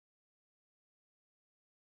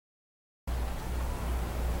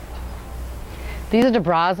These are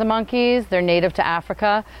Debrazza monkeys. They're native to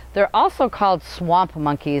Africa. They're also called swamp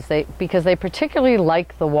monkeys because they particularly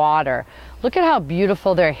like the water. Look at how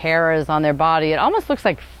beautiful their hair is on their body. It almost looks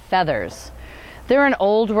like feathers. They're an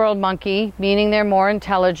old world monkey, meaning they're more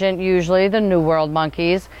intelligent usually than new world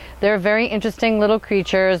monkeys. They're very interesting little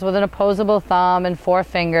creatures with an opposable thumb and 4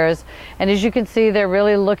 fingers. And as you can see, they're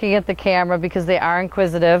really looking at the camera because they are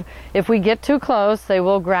inquisitive. If we get too close, they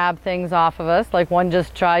will grab things off of us, like one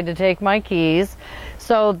just tried to take my keys.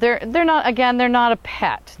 So they're not, again, they're not a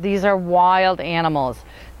pet. These are wild animals.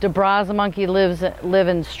 Debrazza monkey live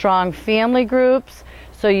in strong family groups.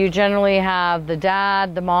 So you generally have the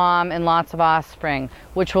dad, the mom, and lots of offspring,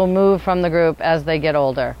 which will move from the group as they get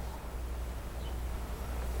older.